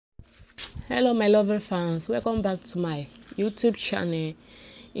Hello my lover fans, welcome back to my YouTube channel.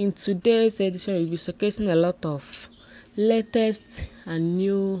 In today's edition we'll be showcasing a lot of latest and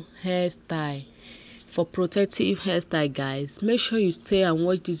new hairstyle for protective hairstyle. Guys, make sure you stay and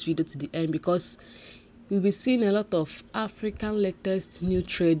watch this video to the end because we'll be seeing a lot of African latest new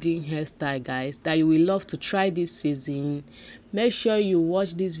trending hairstyle, guys, that you will love to try this season. Make sure you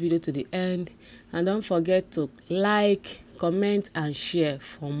watch this video to the end and don't forget to like, comment and share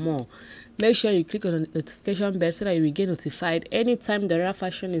for more. Make sure you click on the notification bell so that you will get notified anytime the Rare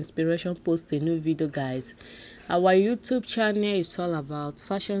Fashion Inspiration posts a new video, guys. Our YouTube channel is all about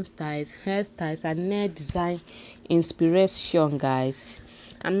fashion styles, hairstyles and nail design inspiration, guys.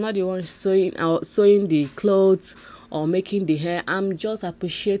 I'm not the one sewing the clothes or making the hair. I'm just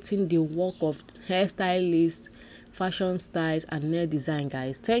appreciating the work of hairstylists, fashion styles and nail design,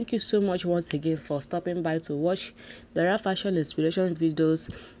 guys. Thank you so much once again for stopping by to watch the Rare Fashion Inspiration videos.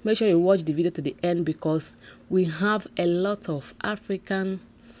 Make sure you watch the video to the end because we have a lot of African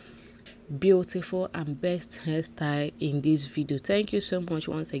beautiful and best hairstyle in this video. Thank you so much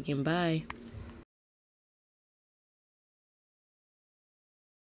once again. Bye.